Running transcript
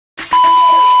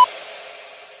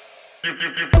Hello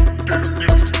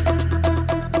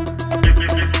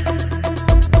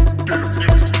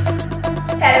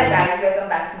guys, welcome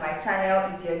back to my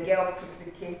channel. It's your girl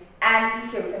Prissyking, and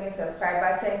if you're a returning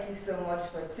subscriber, thank you so much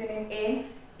for tuning in.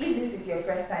 If this is your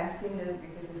first time seeing this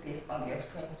beautiful face on your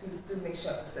screen, please do make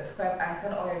sure to subscribe and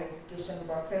turn on your notification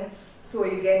button so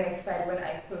you get notified when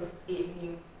I post a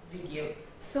new video.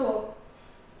 So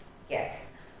yes,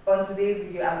 on today's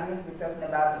video I'm going to be talking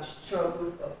about the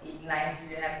struggles of a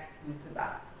Nigerian YouTuber.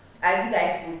 As you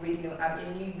guys already know, I'm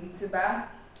a new YouTuber,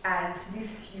 and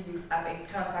these few weeks I've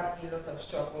encountered a lot of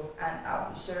struggles, and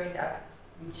I'll be sharing that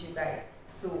with you guys.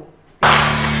 So stay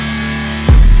tuned.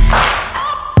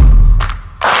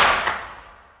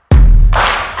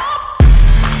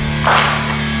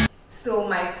 So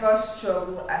my first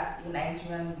struggle as a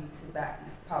Nigerian YouTuber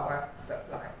is power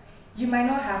supply. You might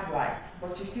not have light,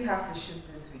 but you still have to shoot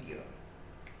this video.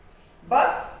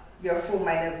 But your phone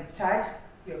might not be charged,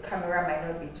 your camera might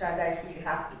not be charged. Guys, if you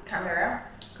have a camera,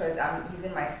 because I'm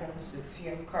using my phone to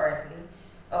film currently,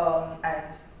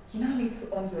 and you now need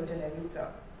to on your generator,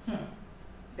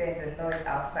 then the noise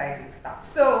outside will start.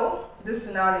 So this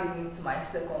will now lead me to my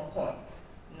second point: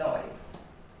 noise.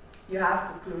 You have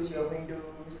to close your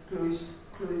windows,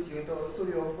 close your doors, so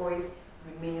your voice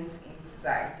remains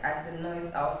inside and the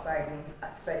noise outside won't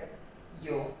affect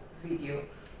your video.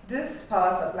 This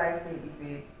power supply thing is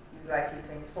like a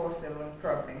 24/7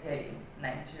 problem here in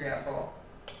Nigeria, but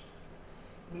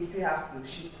we still have to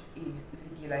shoot a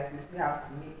video, like we still have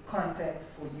to make content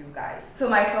for you guys. So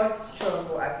my third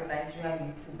struggle as a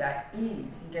Nigerian YouTuber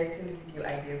is getting video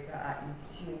ideas that are in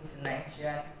tune to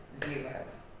Nigerian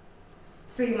viewers.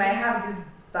 So you might have this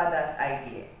badass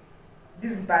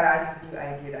video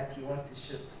idea that you want to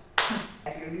shoot.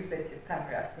 You really set your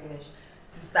camera finish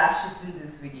to start shooting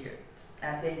this video,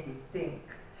 and then you think,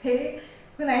 hey,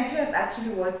 will Nigerians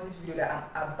actually watch this video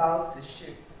that I'm about to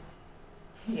shoot?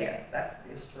 Yes, that's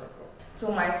the struggle.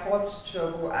 So my fourth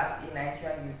struggle as a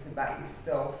Nigerian YouTuber is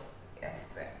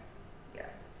self-esteem.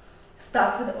 Yes,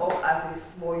 starting off as a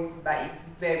small YouTuber is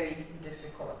very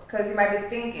difficult, because you might be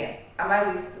thinking, am I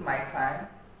wasting my time?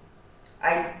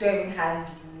 I don't even have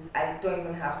views, I don't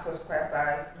even have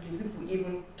subscribers. Do people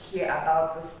even care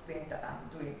about this thing that I'm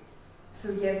doing?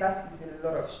 So yes, that is a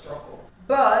lot of struggle.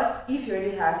 But if you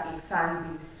already have a fan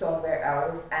base somewhere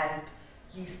else and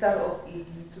you start up a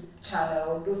YouTube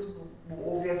channel, those people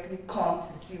will obviously come to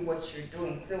see what you're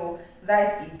doing. So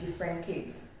that is a different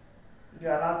case.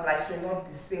 You're not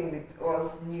the same with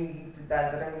us new YouTubers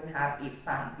that don't even have a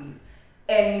fan base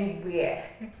anywhere.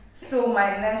 So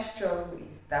my next struggle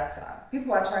is data.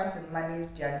 People are trying to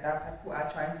manage their data, people are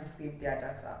trying to save their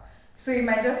data. So you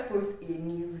might just post a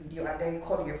new video and then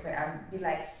call your friend and be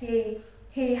like, hey,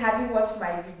 have you watched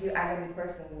my video? And then the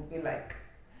person will be like,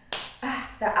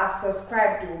 that I've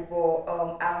subscribed to, but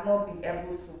I've not been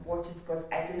able to watch it because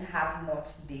I didn't have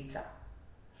much data.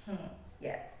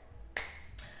 Yes.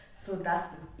 So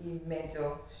that is a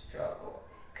major struggle,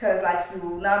 because you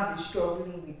will now be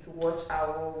struggling with watch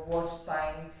hour, watch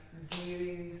time,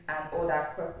 views and all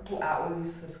that, because people are only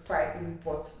subscribing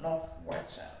but not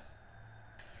watching.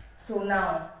 So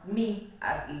now, me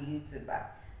as a YouTuber,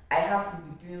 I have to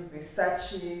be doing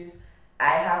researches,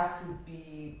 I have to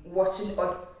be watching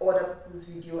other people's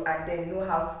video and then know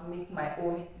how to make my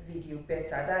own video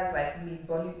better. That's like me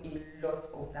burning a lot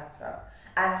of data.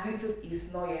 And YouTube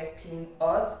is not yet paying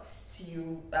us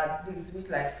to at least reach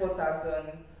like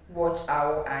 4,000 watch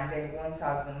hour and then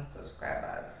 1,000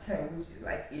 subscribers, which is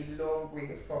like a long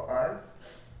way for us.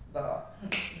 But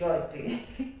God did.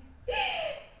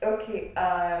 Okay,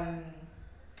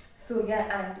 so yeah,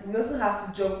 and we also have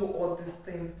to juggle all these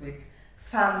things with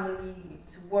family,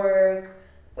 with work,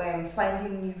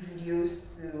 finding new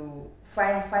videos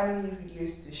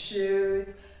to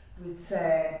shoot, with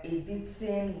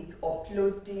editing, with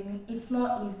uploading. It's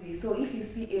not easy. So if you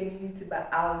see a new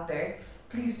YouTuber out there,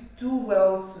 please do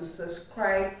well to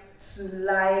subscribe, to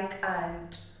like,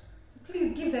 and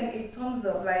please give them a thumbs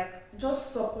up.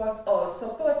 Just support us,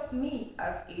 support me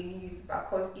as a new YouTuber,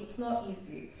 because it's not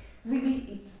easy. Really,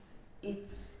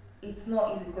 it's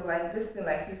not easy, because this thing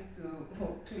used to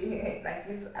play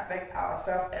used to affect our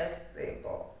self-esteem,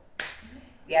 but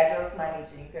we are just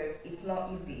managing, because it's not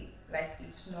easy.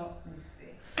 It's not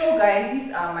easy. So guys,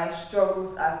 these are my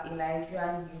struggles as a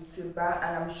Nigerian YouTuber,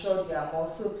 and I'm sure there are more.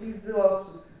 So please do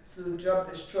also to drop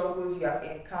the struggles you have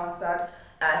encountered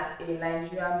as a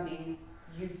Nigerian based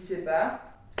YouTuber,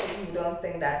 so people don't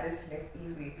think that this thing is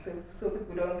easy, so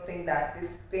people don't think that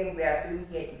this thing we are doing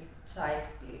here is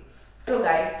child's play. So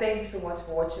guys, thank you so much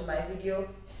for watching my video.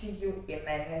 See you in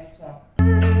my next one.